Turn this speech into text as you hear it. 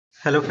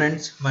Hello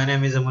friends, my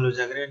name is Amol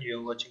Ujagare and you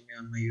are watching me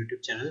on my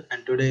YouTube channel,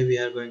 and today we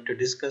are going to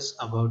discuss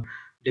about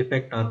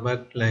defect or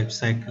bug life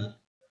cycle.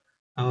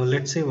 Now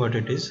let's see what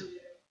it is.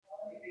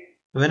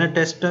 When a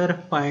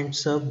tester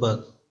finds a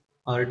bug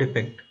or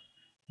defect,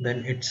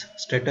 then its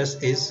status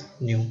is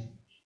new.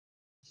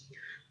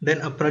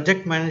 Then a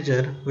project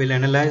manager will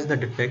analyze the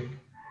defect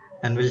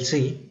and will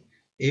see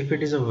if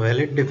it is a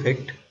valid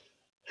defect.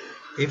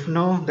 If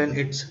no, then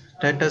its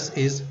status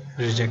is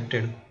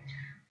rejected.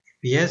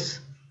 Yes,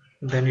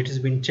 then it has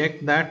been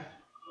checked that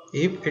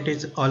if it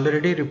is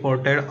already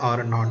reported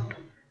or not.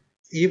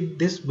 If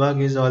this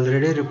bug is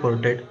already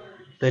reported,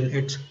 then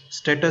its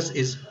status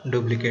is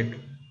duplicate.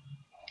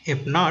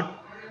 If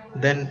not,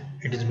 then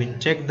it has been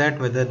checked that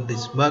whether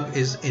this bug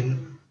is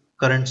in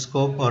current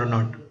scope or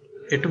not.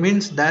 It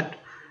means that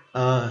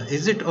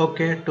is it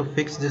okay to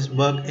fix this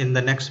bug in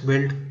the next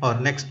build or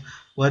next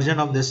version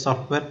of this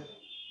software?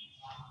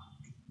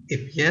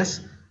 If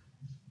yes,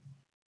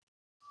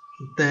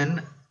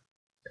 then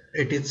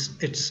its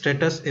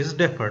status is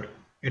deferred.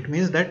 It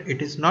means that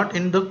it is not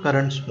in the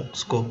current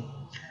scope,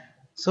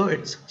 so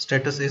its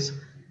status is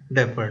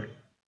deferred.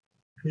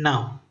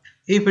 Now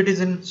if it is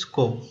in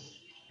scope,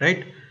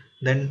 right,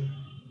 then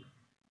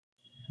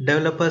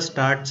developer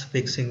starts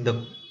fixing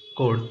the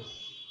code,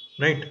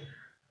 right,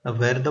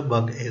 where the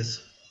bug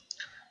is,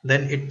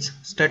 then its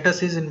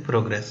status is in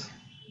progress.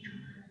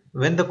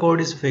 When the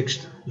code is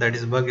fixed, that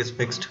is bug is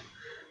fixed,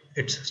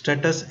 its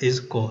status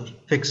is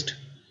fixed,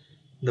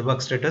 the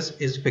bug status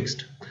is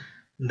fixed.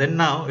 Then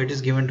now it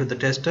is given to the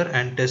tester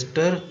and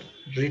tester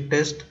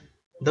retest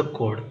the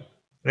code,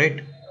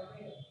 right.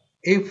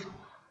 If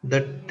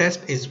the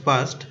test is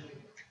passed,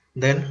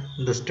 then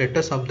the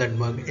status of that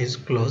bug is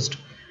closed,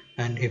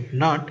 and if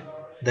not,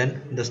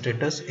 then the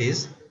status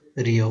is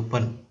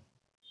reopen.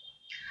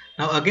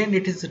 Now again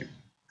it is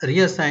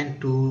reassigned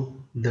to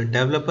the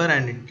developer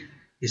and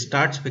it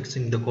starts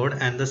fixing the code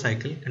and the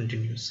cycle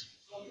continues.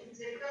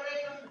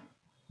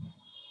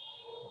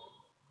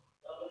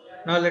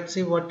 Now let's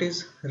see what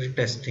is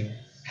retesting,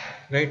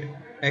 right.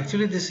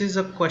 Actually this is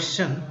a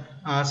question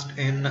asked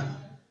in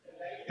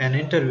an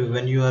interview.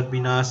 When you are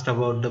being asked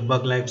about the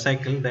bug life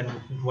cycle, then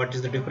what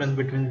is the difference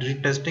between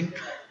retesting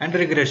and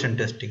regression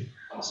testing?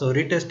 So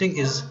retesting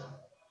is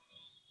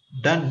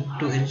done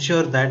to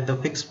ensure that the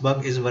fixed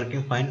bug is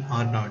working fine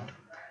or not,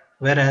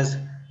 whereas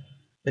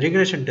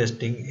regression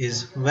testing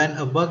is when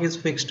a bug is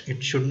fixed,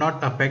 it should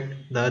not affect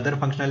the other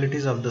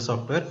functionalities of the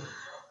software.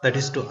 That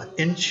is to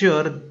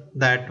ensure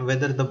that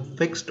whether the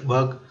fixed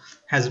bug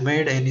has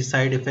made any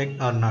side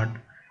effect or not.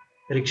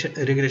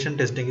 Regression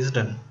testing is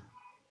done.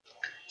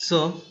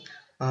 So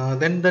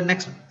then the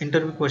next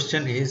interview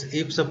question is,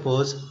 if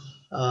suppose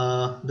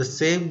the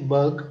same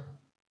bug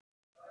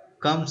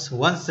comes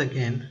once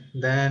again,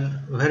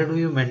 then where do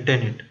you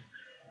maintain it?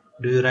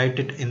 Do you write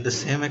it in the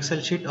same Excel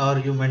sheet or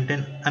you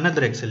maintain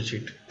another Excel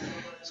sheet?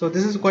 So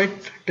this is quite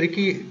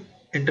tricky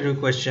interview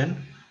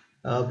question,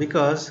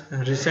 because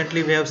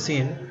recently we have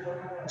seen,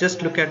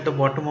 just look at the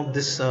bottom of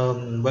this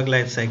bug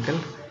life cycle.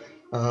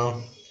 uh,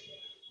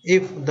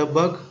 if the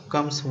bug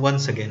comes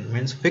once again,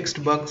 means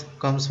fixed bug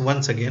comes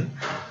once again,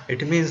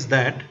 it means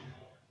that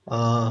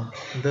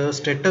the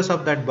status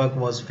of that bug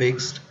was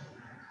fixed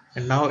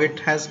and now it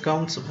has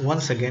comes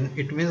once again,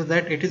 it means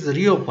that it is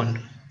reopened.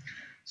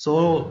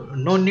 So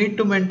no need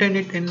to maintain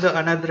it in the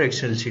another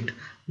Excel sheet,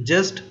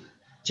 just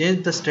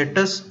change the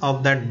status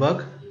of that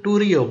bug to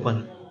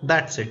reopen,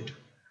 that's it.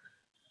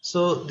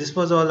 So this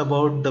was all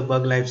about the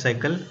bug life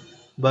cycle,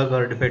 bug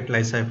or defect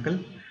life cycle.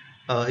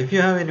 If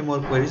you have any more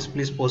queries,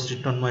 please post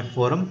it on my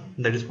forum,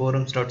 that is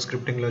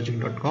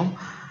forums.scriptinglogic.com.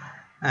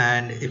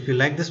 And if you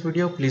like this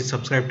video, please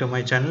subscribe to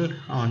my channel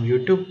on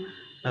YouTube,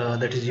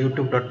 that is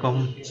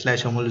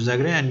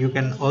youtube.com/amol, and you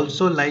can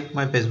also like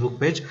my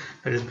Facebook page,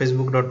 that is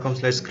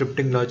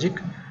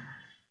facebook.com/scriptinglogic.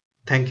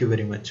 Thank you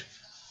very much.